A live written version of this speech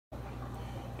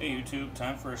Hey YouTube,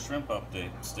 time for a shrimp update.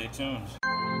 Stay tuned.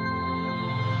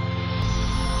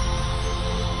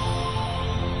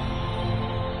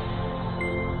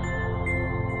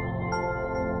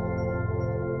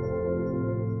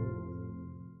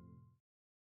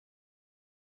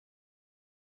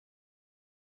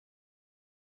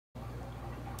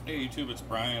 Hey YouTube, it's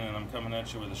Brian and I'm coming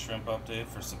at you with a shrimp update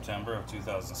for September of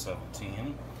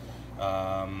 2017.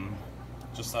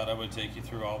 Just thought I would take you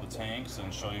through all the tanks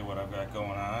and show you what I've got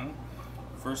going on.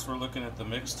 First, we're looking at the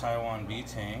mixed Taiwan B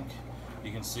tank.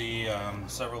 You can see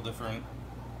several different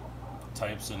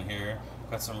types in here.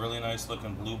 Got some really nice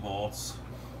looking blue bolts,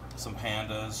 some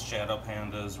pandas, shadow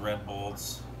pandas, red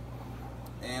bolts,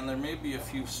 and there may be a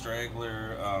few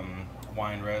straggler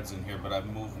wine reds in here, but I've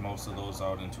moved most of those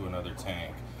out into another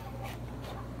tank.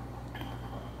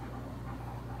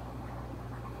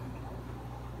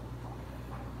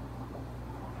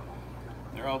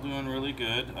 They're all doing really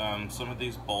good. Some of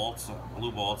these bolts,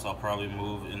 blue bolts, I'll probably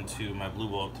move into my blue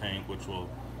bolt tank, which will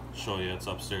show you. It's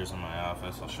upstairs in my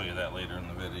office. I'll show you that later in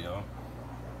the video.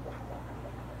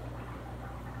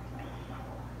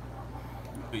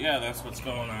 But yeah, that's what's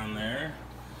going on there.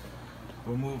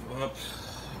 We'll move up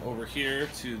over here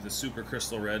to the super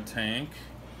crystal red tank.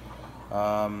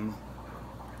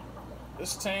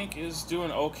 This tank is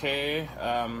doing okay.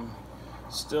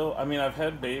 Still, I mean, I've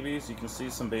had babies. You can see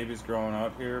some babies growing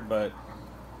out here, but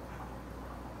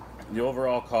the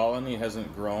overall colony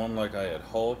hasn't grown like I had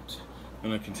hoped. I'm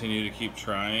going to continue to keep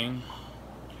trying.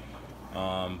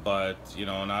 But, you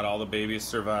know, not all the babies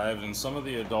survived, and some of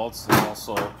the adults have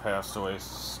also passed away.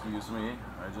 Excuse me,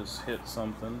 I just hit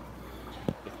something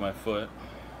with my foot.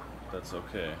 That's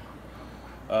okay.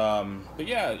 But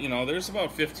yeah, you know, there's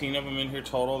about 15 of them in here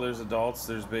total. There's adults,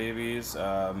 there's babies.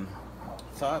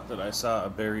 Thought that I saw a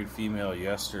buried female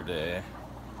yesterday.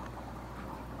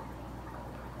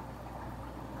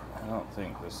 I don't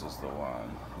think this is the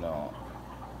one. No.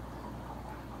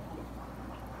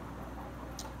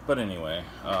 But anyway,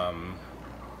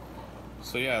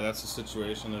 so yeah, that's the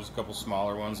situation. There's a couple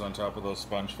smaller ones on top of those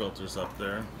sponge filters up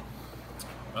there.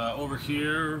 Over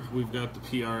here, we've got the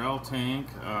PRL tank.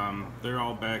 They're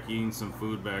all back eating some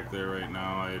food back there right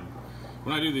now.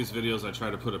 When I do these videos, I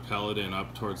try to put a pellet in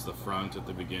up towards the front at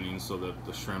the beginning so that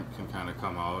the shrimp can kind of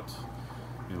come out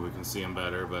and we can see them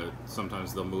better, but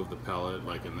sometimes they'll move the pellet,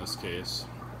 like in this case.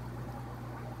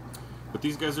 But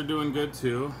these guys are doing good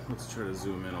too. Let's try to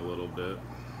zoom in a little bit.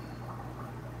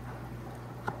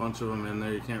 A bunch of them in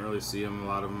there. You can't really see them. A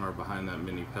lot of them are behind that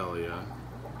mini pellia.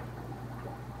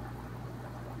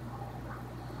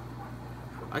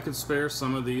 I could spare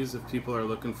some of these if people are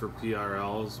looking for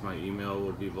PRLs. My email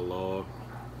will be below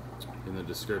in the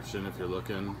description if you're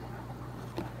looking.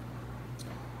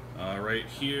 Right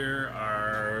here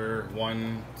are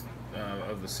one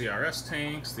of the CRS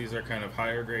tanks. These are kind of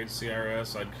higher grade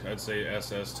CRS. I'd say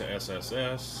SS to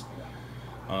SSS.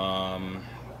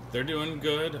 They're doing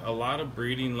good. A lot of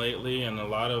breeding lately and a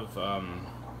lot of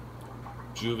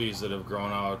juvies that have grown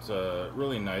out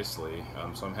really nicely,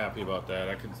 so I'm happy about that.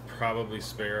 I could probably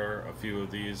spare a few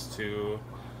of these too.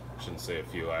 I shouldn't say a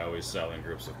few, I always sell in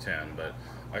groups of 10, but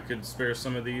I could spare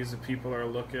some of these if people are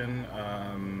looking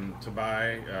to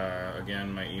buy.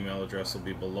 Again, my email address will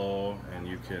be below and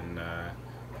you can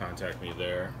contact me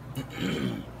there.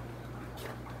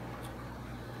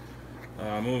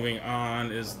 Moving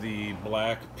on is the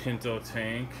black Pinto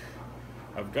tank.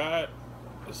 I've got,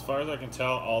 as far as I can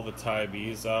tell, all the Thai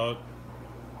bees out.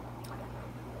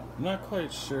 I'm not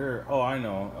quite sure. Oh, I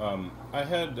know. I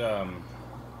had a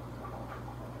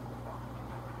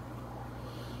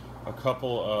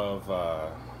couple of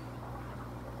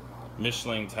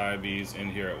Michelin Thai bees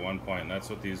in here at one point, and that's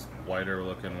what these whiter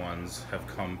looking ones have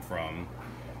come from.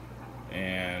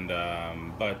 And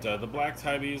but the black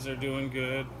Thai bees are doing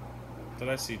good. Did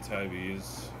I see Thai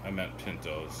bees? I meant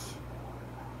Pintos.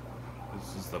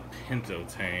 This is the Pinto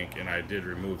tank, and I did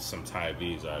remove some Thai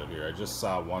bees out of here. I just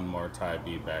saw one more Thai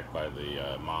bee back by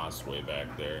the moss way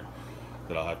back there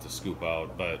that I'll have to scoop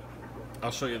out, but I'll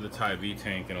show you the Thai bee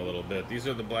tank in a little bit. These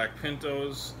are the black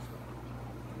Pintos.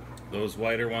 Those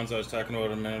whiter ones I was talking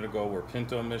about a minute ago were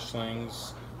Pinto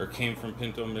Michelins, or came from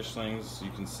Pinto Michelins.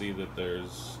 You can see that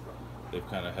they've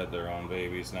kind of had their own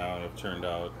babies now and have turned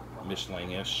out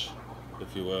Michelin-ish,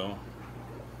 if you will.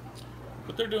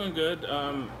 But they're doing good.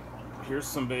 Here's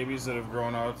some babies that have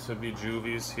grown out to be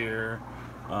juvies here.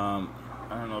 I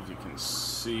don't know if you can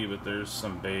see, but there's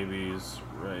some babies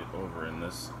right over in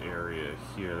this area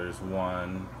here. There's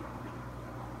one.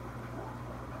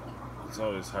 It's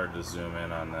always hard to zoom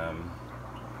in on them.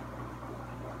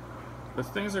 But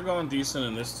things are going decent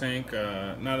in this tank.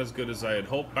 Not as good as I had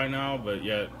hoped by now, but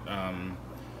yet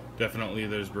definitely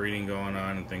there's breeding going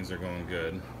on and things are going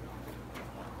good.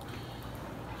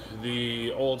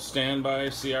 The old standby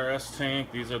CRS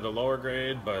tank, these are the lower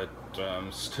grade, but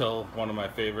still one of my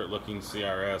favorite looking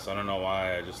CRS. I don't know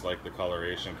why, I just like the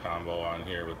coloration combo on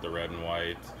here with the red and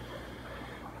white.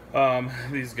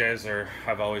 These guys are,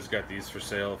 I've always got these for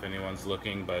sale if anyone's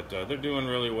looking, but they're doing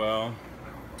really well.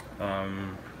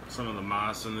 Some of the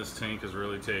moss in this tank is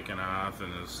really taken off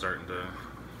and is starting to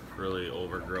really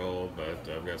overgrow, but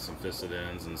I've got some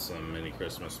physidins and some mini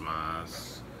Christmas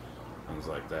moss, things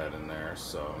like that in there.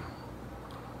 So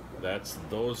that's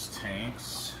those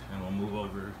tanks, and we'll move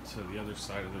over to the other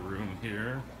side of the room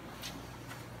here,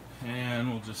 and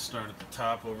we'll just start at the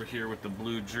top over here with the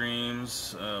Blue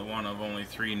Dreams, one of only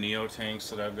 3 Neo tanks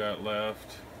that I've got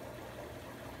left.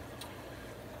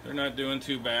 They're not doing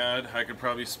too bad. I could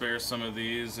probably spare some of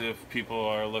these if people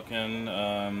are looking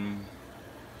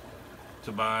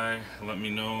to buy. Let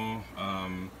me know.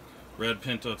 Red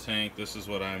Pinto tank, this has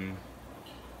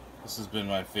been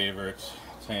my favorite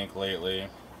tank lately.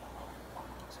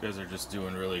 These guys are just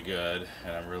doing really good,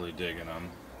 and I'm really digging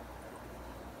them.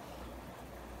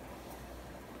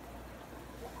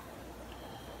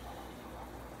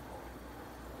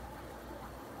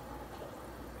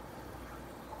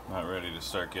 Not ready to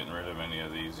start getting rid of any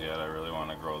of these yet. I really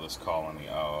want to grow this colony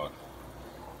out.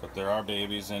 But there are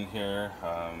babies in here.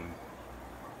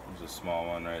 There's a small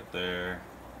one right there.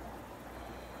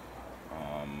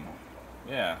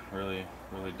 Yeah, really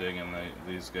digging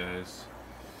these guys.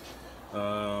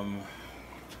 Have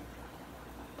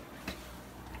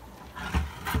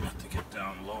to get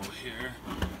down low here.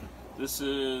 This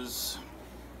is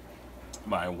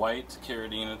my white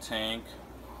Caridina tank.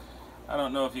 I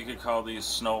don't know if you could call these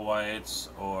Snow Whites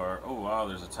or, oh wow,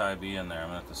 there's a Thai bee in there. I'm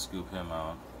gonna have to scoop him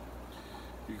out.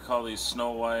 You could call these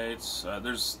Snow Whites.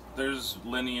 There's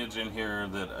lineage in here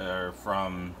that are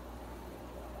from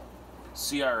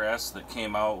CRS that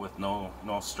came out with no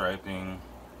striping.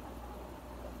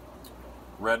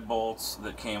 Red Bolts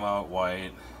that came out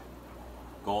white.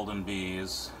 Golden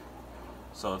Bees.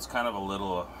 So it's kind of a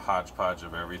little hodgepodge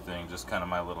of everything, just kind of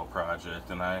my little project.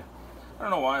 And I don't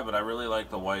know why, but I really like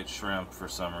the white shrimp for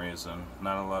some reason.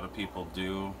 Not a lot of people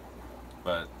do,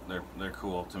 but they're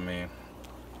cool to me.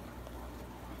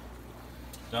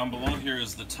 Down below here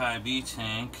is the Thai bee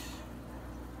tank.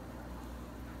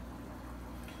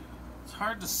 It's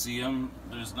hard to see them.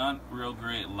 There's not real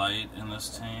great light in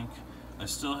this tank. I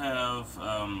still have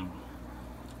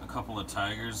a couple of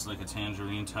tigers, like a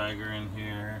tangerine tiger in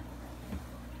here.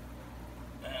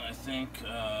 And I think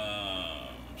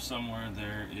somewhere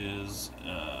there is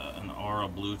an aura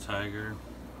blue tiger.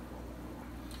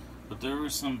 But there were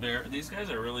some bear. These guys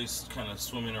are really kind of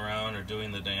swimming around or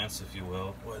doing the dance, if you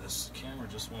will. Boy, this camera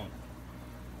just won't.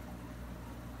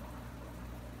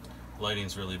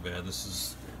 Lighting's really bad.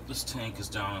 This tank is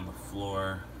down on the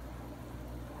floor,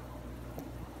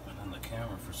 and then the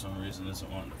camera for some reason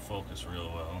isn't wanting to focus real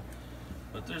well.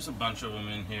 But there's a bunch of them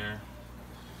in here.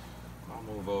 I'll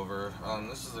move over.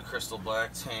 This is the crystal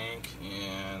black tank,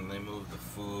 and they moved the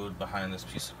food behind this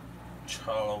piece of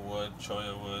cholla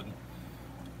wood.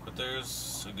 But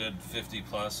there's a good 50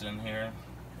 plus in here,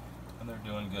 and they're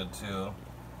doing good too.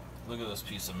 Look at this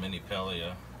piece of mini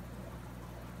Pelia.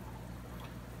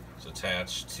 It's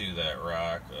attached to that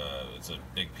rock. It's a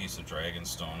big piece of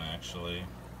dragonstone, actually.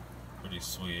 Pretty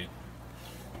sweet.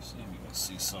 Let's see if you can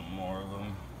see some more of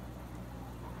them.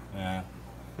 Yeah,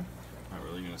 not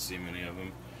really gonna see many of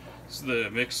them. This is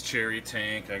the mixed cherry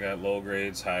tank. I got low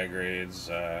grades, high grades.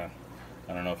 I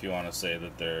don't know if you want to say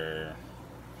that there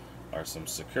are some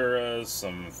Sakuras,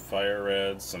 some fire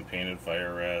reds, some painted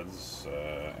fire reds,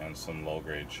 and some low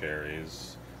grade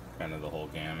cherries. Kind of the whole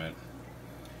gamut.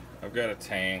 I've got a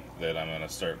tank that I'm going to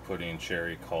start putting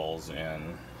cherry culls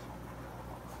in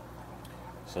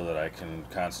so that I can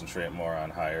concentrate more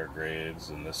on higher grades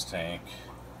in this tank.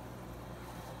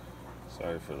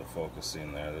 Sorry for the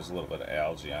focusing there. There's a little bit of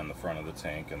algae on the front of the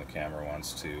tank, and the camera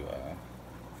wants to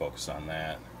focus on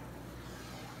that.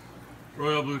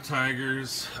 Royal Blue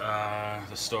Tigers,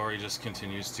 the story just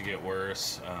continues to get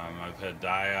worse. I've had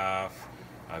die-off,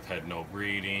 I've had no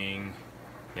breeding,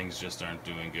 things just aren't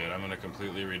doing good. I'm going to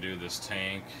completely redo this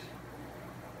tank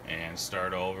and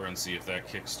start over and see if that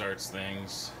kickstarts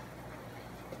things.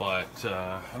 But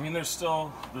I mean, there's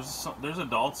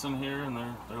adults in here, and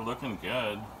they're looking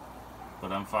good,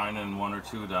 but I'm finding 1 or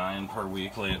 2 dying per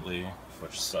week lately,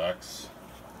 which sucks.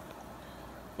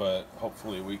 But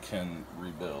hopefully we can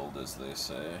rebuild, as they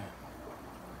say.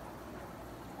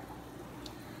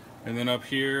 And then up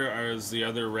here is the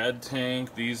other red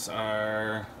tank. These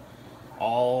are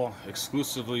all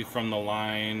exclusively from the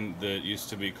line that used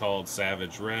to be called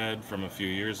Savage Red from a few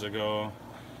years ago.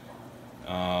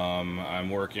 I'm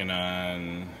working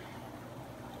on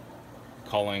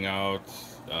culling out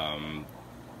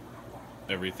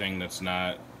everything that's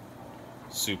not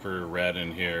super red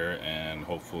in here, and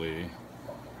hopefully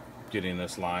getting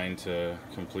this line to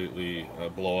completely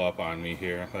blow up on me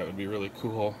here. That would be really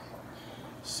cool.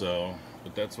 So,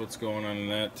 but that's what's going on in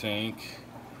that tank.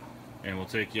 And we'll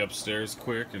take you upstairs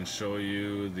quick and show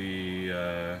you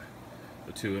the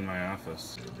two in my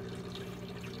office.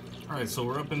 Alright, so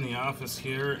we're up in the office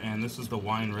here, and this is the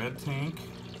wine red tank.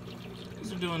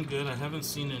 These are doing good. I haven't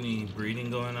seen any breeding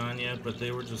going on yet, but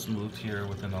they were just moved here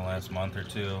within the last month or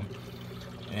two.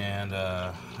 And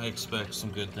I expect some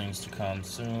good things to come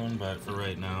soon, but for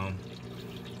right now,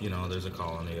 you know, there's a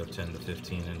colony of 10 to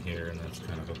 15 in here, and that's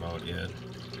kind of about it.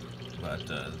 But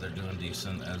they're doing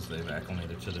decent as they've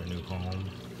acclimated to their new home.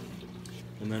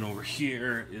 And then over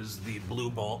here is the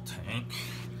blue ball tank.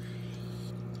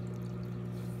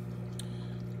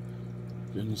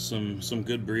 Getting some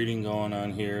good breeding going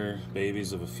on here.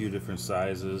 Babies of a few different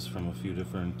sizes from a few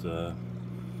different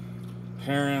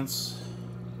parents.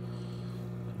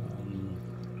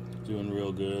 Doing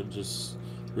real good. Just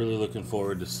really looking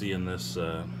forward to seeing this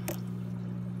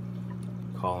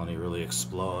colony really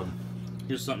explode.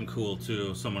 Here's something cool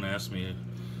too. Someone asked me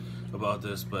about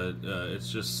this, but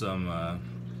it's just some oh,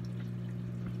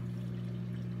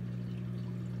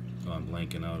 I'm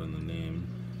blanking out on the name.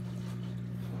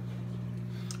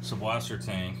 Subwasser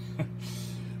tank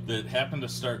that happened to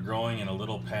start growing in a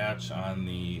little patch on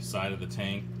the side of the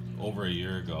tank over a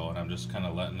year ago, and I'm just kind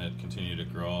of letting it continue to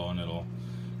grow, and it'll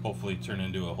hopefully turn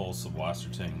into a whole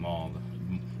subwasser tank wall.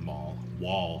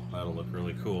 That'll look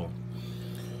really cool.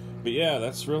 But yeah,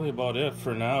 that's really about it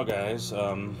for now, guys.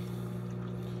 Try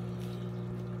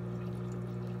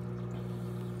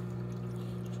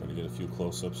to get a few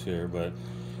close-ups here, but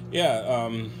yeah,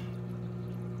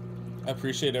 I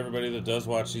appreciate everybody that does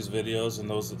watch these videos and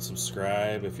those that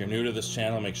subscribe. If you're new to this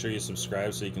channel, make sure you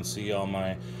subscribe so you can see all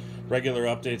my regular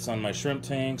updates on my shrimp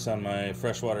tanks, on my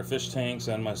freshwater fish tanks,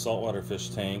 and my saltwater fish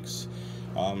tanks.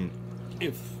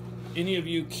 If any of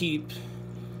you keep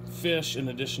fish in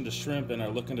addition to shrimp and are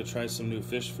looking to try some new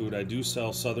fish food, I do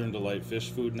sell Southern Delight fish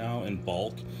food now in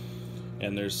bulk,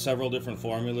 and there's several different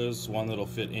formulas, one that'll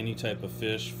fit any type of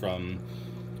fish from,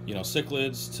 you know,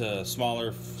 cichlids to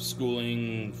smaller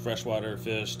schooling freshwater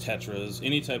fish, tetras,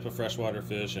 any type of freshwater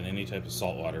fish and any type of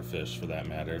saltwater fish for that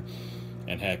matter.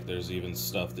 And heck, there's even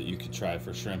stuff that you could try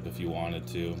for shrimp if you wanted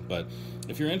to. But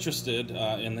if you're interested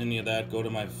in any of that, go to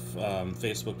my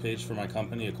Facebook page for my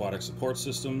company, Aquatic Support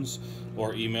Systems,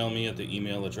 or email me at the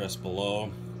email address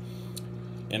below.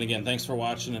 And again, thanks for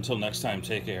watching. Until next time,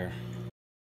 take care.